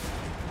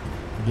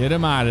 Get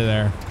him out of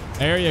there.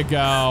 There you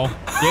go.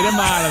 Get him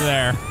out of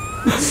there.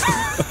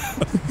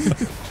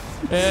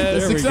 There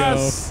we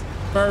Success.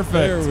 Perfect.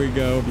 There we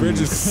go. Bridge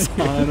is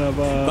Son of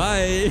a.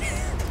 Bye.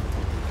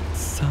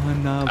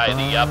 Son of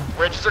a. Yep.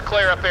 Bridges are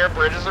clear up here.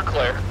 Bridges are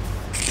clear.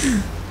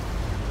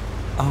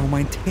 Oh,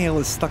 my tail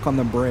is stuck on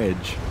the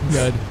bridge.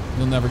 Good.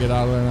 You'll never get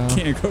out of there now.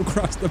 Can't go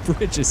across the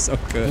bridge is so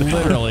good.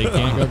 Literally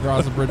can't go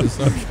across the bridge. It's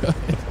so good.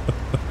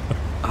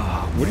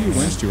 What are you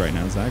winch to right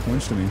now, Zach?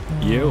 Winch to me.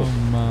 You. Oh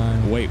my.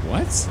 Wait,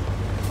 what?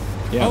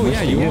 Yeah, Oh,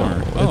 yeah, you are.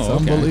 It's Oh,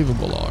 okay.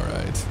 unbelievable. All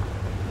right.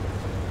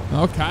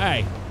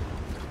 Okay.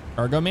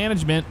 Cargo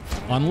management.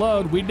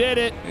 Unload. We did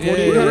it.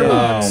 4,800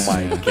 bucks. Oh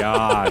my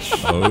gosh.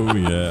 Oh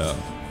yeah.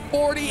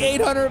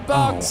 4,800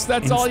 bucks.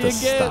 That's all you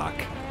get. Stock.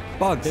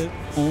 Bugs. It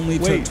only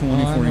Wait, took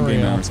 24 in-game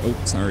unreal. hours. Oh,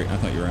 sorry. I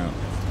thought you were out.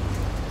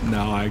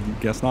 No, I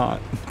guess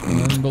not.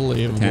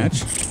 Unbelievable.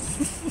 Catch.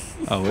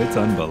 Oh, it's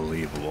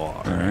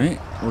unbelievable. All right.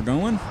 We're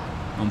going.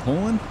 I'm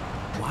pulling.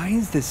 Why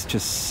is this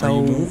just so...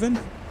 Are you moving?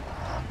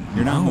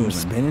 You're not No, I'm moving.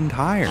 spinning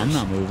tires. I'm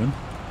not moving.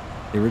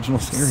 The original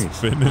series. I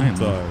Spinning am.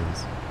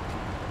 tires.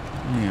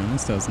 Yeah,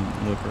 this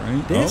doesn't look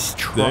right. This Oh,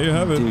 truck, there you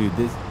have it. dude.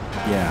 This,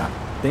 yeah,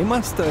 they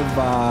must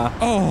have.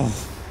 Oh.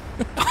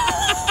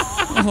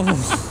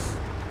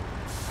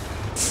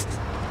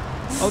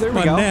 Oh, there we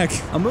My go. neck.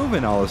 I'm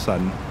moving all of a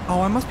sudden.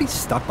 Oh, I must be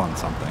stuck on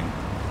something.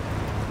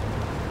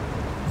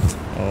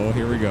 Oh,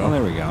 here we go. Oh,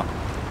 there we go.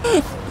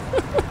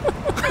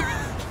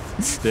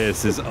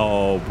 This is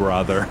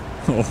brother.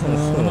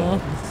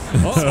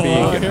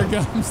 Oh, here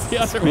comes the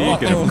other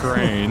Speaking one. of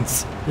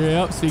cranes.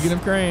 Yep, speaking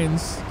of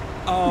cranes.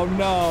 Oh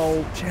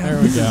no, Jim, There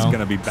we this is go.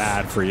 gonna be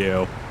bad for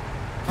you.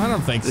 I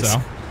don't think This-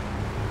 so.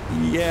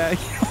 Yeah,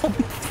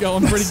 It's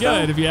going pretty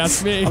good, if you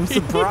ask me. I'm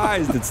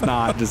surprised it's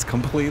not just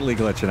completely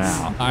glitching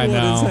out. I What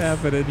is know.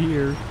 happening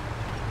here?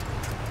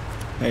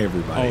 Hey,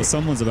 everybody. Oh,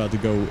 someone's about to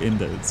go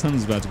into.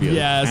 Someone's about to be.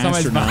 Yeah, an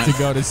somebody's astronaut. about to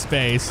go to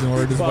space, and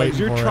we're just Bugs, waiting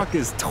your for truck it.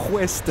 is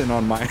twisting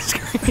on my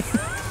screen.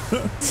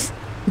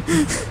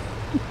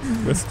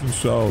 Western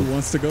Show. Who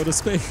wants to go to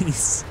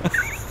space?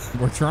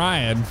 We're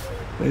trying.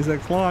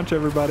 SpaceX launch,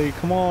 everybody.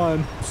 Come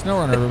on.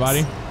 SnowRunner,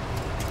 everybody.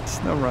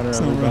 SnowRunner,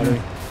 SnowRunner.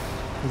 everybody.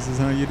 This is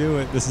how you do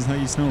it. This is how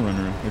you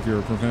SnowRunner if you're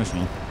a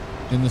professional.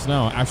 In the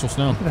snow. Actual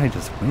snow. What did I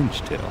just winch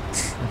to?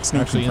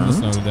 Snow Actually in the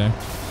snow confirmed? today.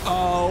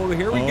 Oh,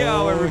 here we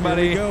go,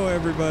 everybody. Here we go,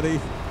 everybody.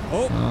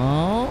 Oh,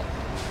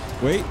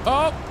 Oh. wait.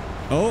 Oh.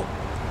 Oh,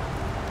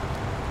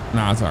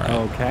 No, it's all right.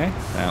 Okay,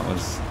 that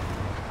was...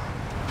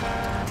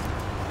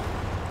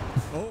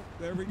 oh,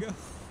 there we go.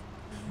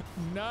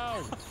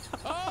 No.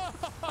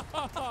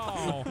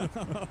 Oh.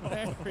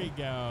 There he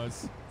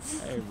goes.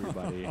 Hey,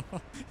 everybody.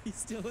 He's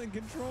still in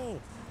control.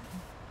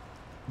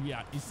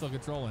 Yeah, he's still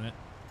controlling it.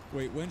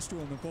 Wait, winch to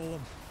him and pull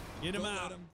him. Get him Don't out. let him